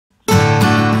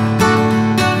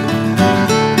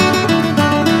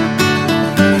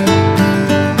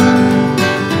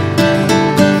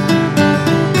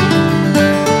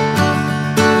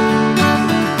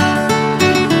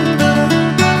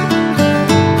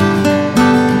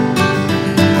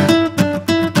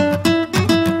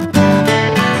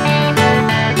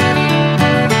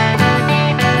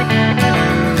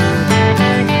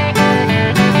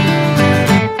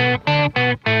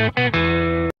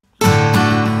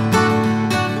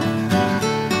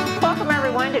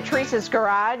Teresa's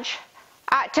Garage.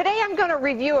 Today I'm going to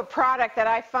review a product that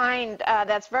I find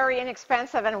that's very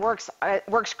inexpensive and works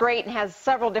great and has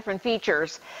several different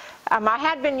features. I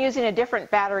had been using a different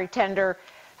battery tender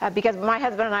because my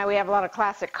husband and I, we have a lot of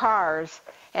classic cars,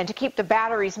 and to keep the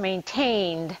batteries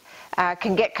maintained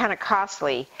can get kind of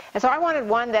costly. And so I wanted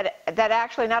one that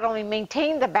actually not only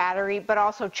maintained the battery but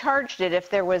also charged it if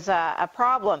there was a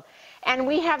problem. And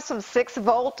we have some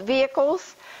 6-volt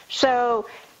vehicles, so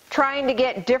trying to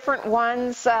get different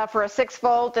ones for a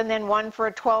 6-volt and then one for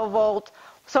a 12-volt.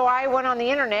 So I went on the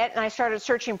internet and I started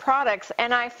searching products,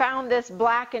 and I found this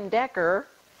Black & Decker.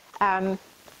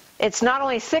 It's not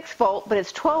only 6-volt, but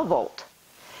it's 12-volt,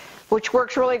 which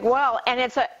works really well. And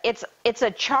it's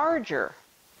a charger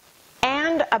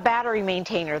and a battery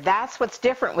maintainer. That's what's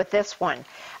different with this one.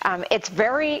 It's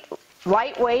very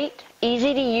lightweight,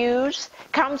 easy to use,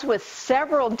 comes with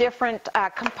several different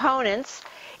components.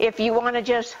 If you want to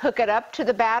just hook it up to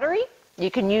the battery,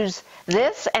 you can use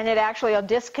this and it actually will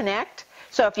disconnect.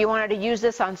 So if you wanted to use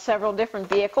this on several different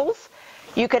vehicles,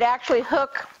 you could actually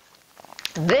hook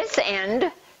this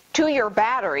end to your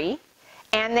battery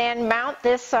and then mount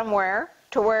this somewhere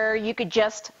to where you could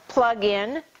just plug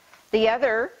in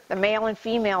the male and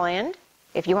female end,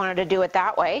 if you wanted to do it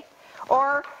that way.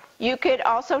 Or you could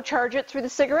also charge it through the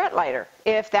cigarette lighter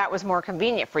if that was more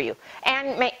convenient for you,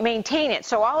 and maintain it.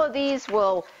 So all of these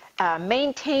will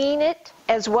maintain it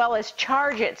as well as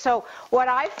charge it. So what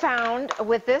I found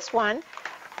with this one,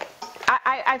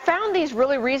 I found these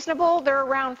really reasonable. They're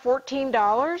around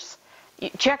 $14.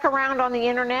 You check around on the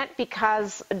internet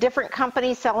because different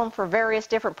companies sell them for various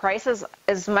different prices,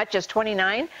 as much as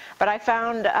 $29. But I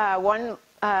found one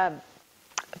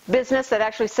business that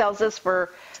actually sells this for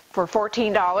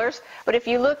 $14. But if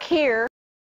you look here,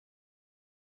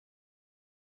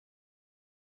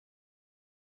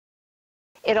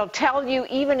 it'll tell you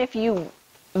even if you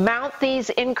mount these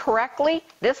incorrectly,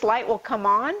 this light will come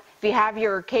on if you have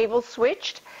your cable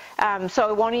switched, so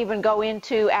it won't even go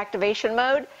into activation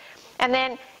mode. And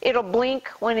then it'll blink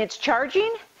when it's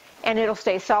charging, and it'll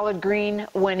stay solid green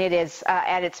when it is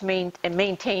at its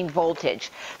maintained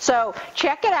voltage. So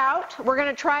check it out. We're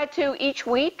going to try to each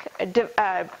week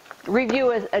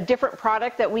review a different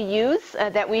product that we use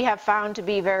that we have found to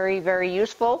be very, very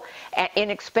useful and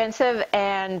inexpensive,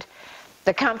 and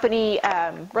the company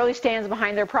really stands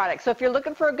behind their product. So if you're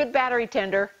looking for a good battery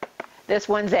tender, this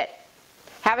one's it.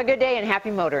 Have a good day and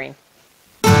happy motoring.